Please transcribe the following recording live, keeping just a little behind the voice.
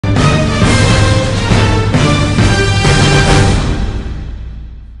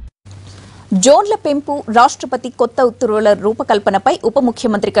జోన్ల పెంపు రాష్ట్రపతి కొత్త ఉత్తర్వుల రూపకల్పనపై ఉప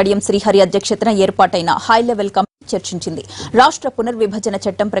ముఖ్యమంత్రి కడియం శ్రీహరి అధ్యక్షతన ఏర్పాటైన హై లెవెల్ కమిటీ చర్చించింది. రాష్ట్ర పునర్విభజన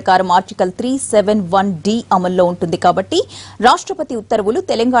చట్టం ప్రకారం ఆర్టికల్ 371D అమల్లో ఉంటుంది కాబట్టి రాష్ట్రపతి ఉత్తర్వులు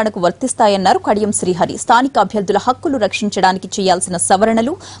తెలంగాణకు వర్తిస్తాయన్నారు కడియం శ్రీహరి. స్థానిక అభ్యర్థుల హక్కులు రక్షించడానికి చేయాల్సిన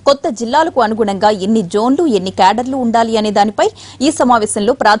సవరణలు, కొత్త జిల్లాలకు అనుగుణంగా ఎన్ని జోన్లు, ఎన్ని క్యాడర్లు ఉండాలి అనే దానిపై ఈ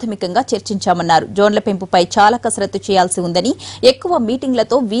సమావేశంలో ప్రాథమికంగా చర్చించామన్నారు. జోన్ల పెంపుపై చాలా కసరత్తు చేయాల్సి ఉందని, ఎక్కువ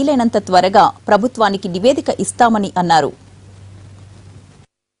మీటింగ్లతో వీలైనంత త్వరగా ప్రభుత్వానికి నివేదిక ఇస్తామని అన్నారు.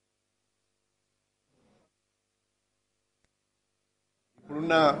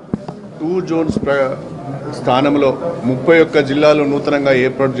 ఇప్పుడున్న 2 జోన్స్ స్థానంలో 31 జిల్లాలు నూతనంగా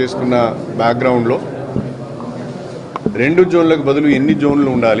ఏర్పాటు చేసుకున్న బ్యాక్గ్రౌండ్లో 2 జోన్లకు బదులు ఎన్ని జోన్లు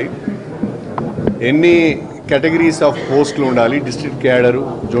ఉండాలి, ఎన్ని కేటగిరీస్ ఆఫ్ పోస్టులు ఉండాలి, district cadre,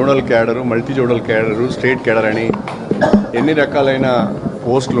 zonal cadre, multi zonal cadre, state cadre అని ఎన్ని రకాలైన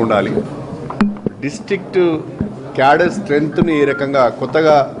పోస్టులు ఉండాలి, డిస్ట్రిక్ట్ క్యాడర్ స్ట్రెంగ్త్ని ఏ రకంగా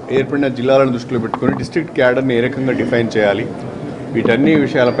కొత్తగా ఏర్పడిన జిల్లాలను దృష్టిలో పెట్టుకుని డిస్ట్రిక్ట్ క్యాడర్ని ఏ రకంగా డిఫైన్ చేయాలి, వీటన్ని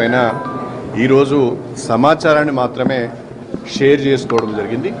విషయాలపైన ఈరోజు సమాచారాన్ని మాత్రమే షేర్ చేసుకోవడం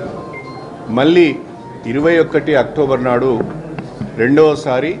జరిగింది. మళ్ళీ 21 అక్టోబర్ నాడు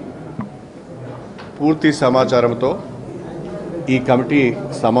రెండవసారి పూర్తి సమాచారంతో ఈ కమిటీ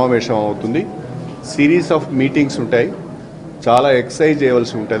సమావేశం అవుతుంది. సిరీస్ ఆఫ్ మీటింగ్స్ ఉంటాయి, చాలా ఎక్సర్సైజ్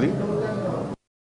చేయవలసి ఉంటుంది.